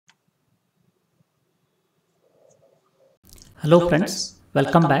Hello friends,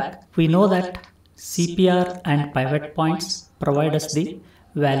 welcome back. We know that CPR and pivot points provide us the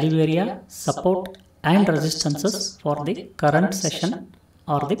value area, support and resistances for the current session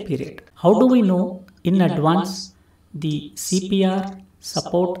or the period. How do we know in advance the CPR,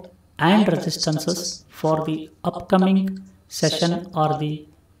 support and resistances for the upcoming session or the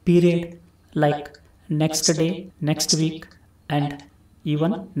period like next day, next week and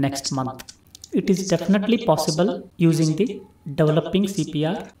even next month? It is definitely possible using the Developing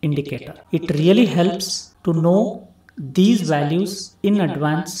CPR Indicator. It really helps to know these values in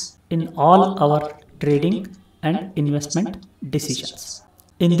advance in all our trading and investment decisions.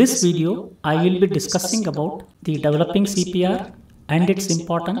 In this video, I will be discussing about the Developing CPR and its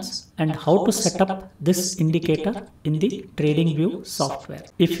importance and how to set up this indicator in the TradingView software.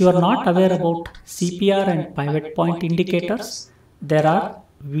 If you are not aware about CPR and pivot point indicators, there are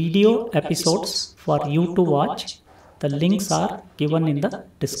video episodes for you to watch. The links are given in the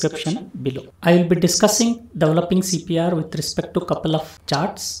description below. I will be discussing Developing CPR with respect to a couple of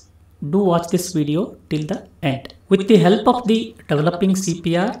charts. Do watch this video till the end. With the help of the Developing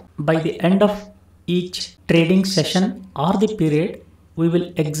CPR, by the end of each trading session or the period, we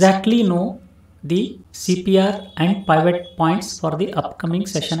will exactly know the CPR and pivot points for the upcoming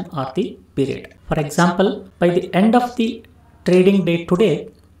session or the period. For example, by the end of the trading day today,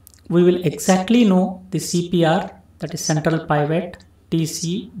 we will exactly know the CPR, that is central pivot,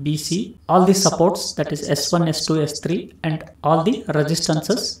 TC, BC, all the supports, that is S1, S2, S3 and all the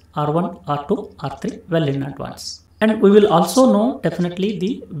resistances R1, R2, R3 well in advance. And we will also know definitely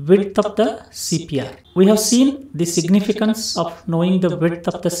the width of the CPR. We have seen the significance of knowing the width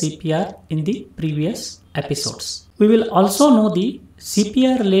of the CPR in the previous episodes. We will also know the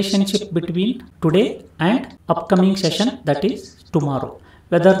CPR relationship between today and upcoming session, that is tomorrow.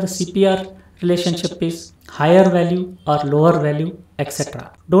 Whether the CPR relationship is higher value or lower value,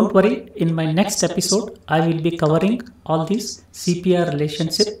 etc. Don't worry, in my next episode, I will be covering all these CPR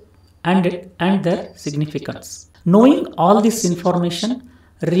relationship and their significance. Knowing all this information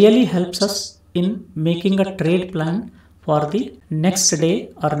really helps us in making a trade plan for the next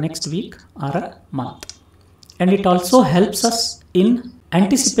day or next week or a month. And it also helps us in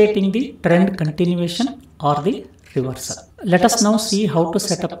anticipating the trend continuation or the reversal. Let us now see how to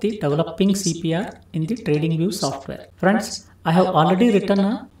set up the Developing CPR in the TradingView software. Friends, I have already written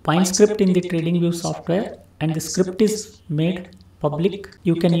a point script in the TradingView software and the script is made public.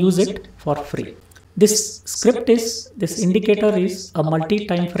 You can use it for free. This indicator is a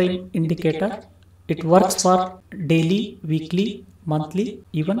multi-time frame indicator. It works for daily, weekly, monthly,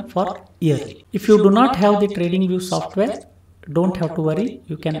 even for yearly. If you do not have the TradingView software, don't have to worry.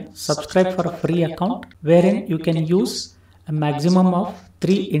 You can subscribe for a free account wherein you can use a maximum of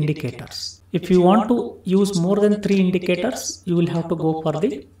 3 indicators. If you want to use more than 3 indicators, you will have to go for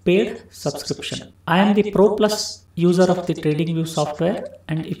the paid subscription. I am the Pro Plus user of the TradingView software,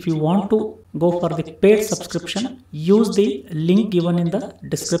 and if you want to go for the paid subscription, use the link given in the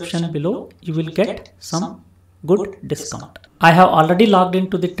description below. You will get some good discount. I have already logged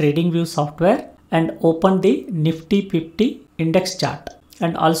into the TradingView software and opened the Nifty 50 index chart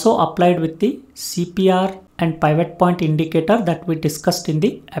and also applied with the CPR and pivot point indicator that we discussed in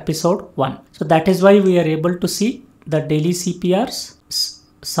the episode 1. So that is why we are able to see the daily CPRs,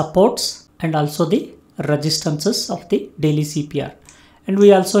 supports and also the resistances of the daily CPR. And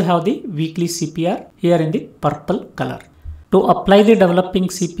we also have the weekly CPR here in the purple color. To apply the Developing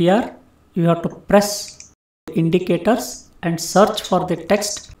CPR, you have to press indicators and search for the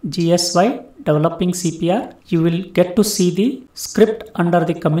text GSY Developing CPR. You will get to see the script under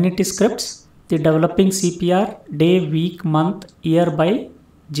the community scripts, the Developing CPR day, week, month, year by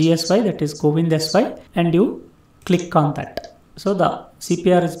GSY, that is Govind SY, and you click on that. So the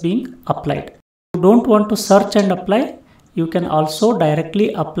CPR is being applied. If you don't want to search and apply, you can also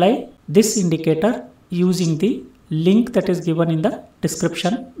directly apply this indicator using the link that is given in the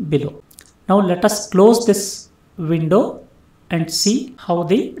description below. Now let us close this window and see how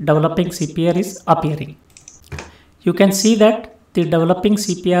the Developing CPR is appearing. You can see that the Developing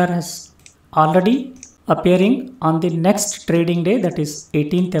CPR is already appearing on the next trading day, that is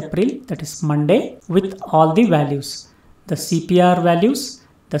 18th April, that is Monday, with all the values, the CPR values,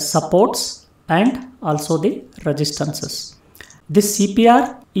 the supports and also the resistances. This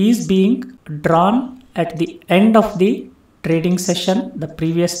CPR is being drawn at the end of the trading session, the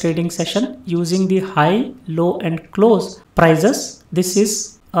previous trading session, using the high, low and close prices. This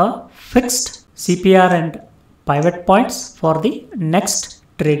is a fixed CPR and pivot points for the next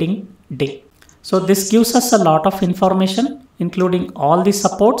trading day. So this gives us a lot of information, including all the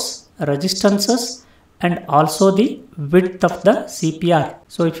supports, resistances and also the width of the CPR.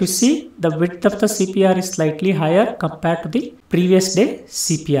 So if you see, the width of the CPR is slightly higher compared to the previous day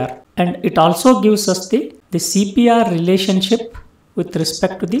CPR. And it also gives us the CPR relationship with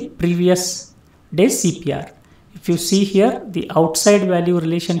respect to the previous day CPR. If you see here, the outside value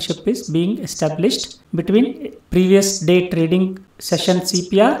relationship is being established between previous day trading session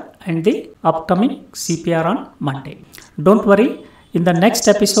CPR and the upcoming CPR on Monday. Don't worry, in the next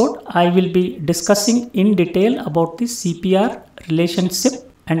episode, I will be discussing in detail about the CPR relationship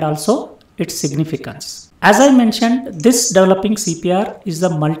and also its significance. As I mentioned, this developing CPR is a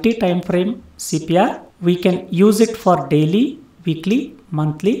multi-time frame CPR. We can use it for daily, weekly,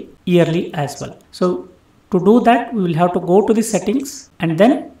 monthly, yearly as well. So to do that, we will have to go to the settings and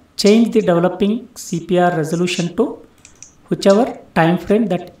then change the developing CPR resolution to whichever time frame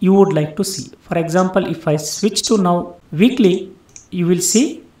that you would like to see. For example, if I switch to now weekly, you will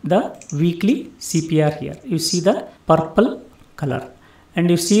see the weekly CPR here. You see the purple color, and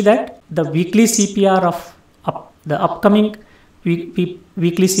you see that the weekly CPR of the upcoming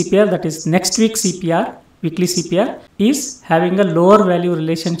weekly CPR, that is next week CPR, weekly CPR is having a lower value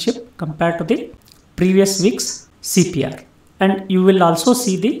relationship compared to the previous week's CPR. And you will also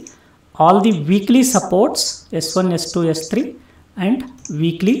see all the weekly supports S1, S2, S3 and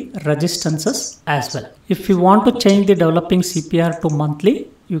weekly resistances as well. If you want to change the developing CPR to monthly,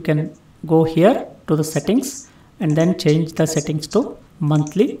 you can go here to the settings and then change the settings to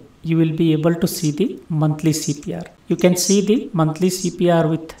monthly. You will be able to see the monthly CPR. You can see the monthly CPR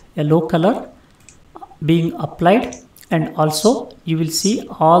with yellow color being applied, and also you will see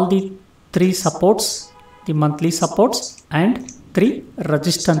all the 3 supports, the monthly supports and 3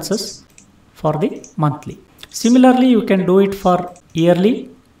 resistances for the monthly. Similarly, you can do it for yearly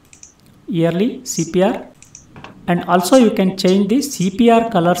CPR, and also you can change the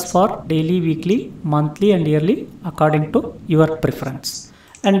CPR colors for daily, weekly, monthly and yearly according to your preference.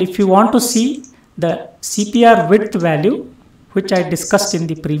 And if you want to see the CPR width value, which I discussed in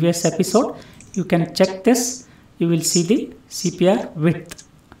the previous episode, you can check this. You will see the CPR width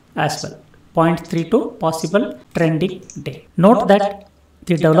as well, 0.32 possible trending day. Note that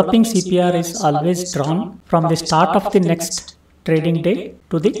the developing CPR is always drawn from the start of the next trading day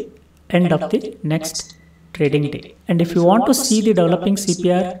to the end of the next trading day. And if you want to see the developing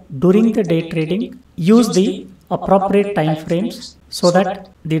CPR during the day trading, use the appropriate time frames so that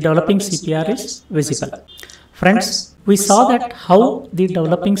the developing CPR is visible. Friends, we saw that how the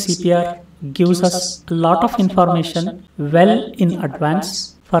developing CPR gives us a lot of information well in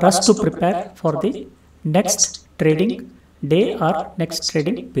advance for us to prepare for the next trading day or next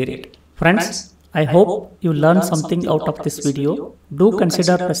trading period. Friends, I hope you learned something out of this video. Do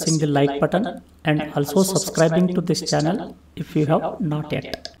consider pressing the like button and also subscribing to this channel if you have not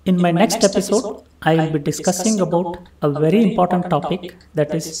yet. In my next episode, I will be discussing about a very important topic,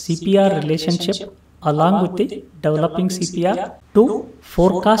 that is CPR relationship along with the developing CPR to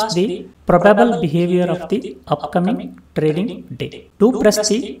forecast the probable behavior of the upcoming trading day. Do press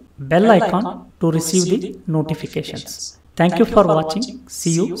the bell icon to receive the notifications. Thank you for watching.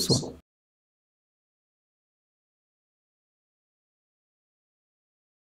 See you soon.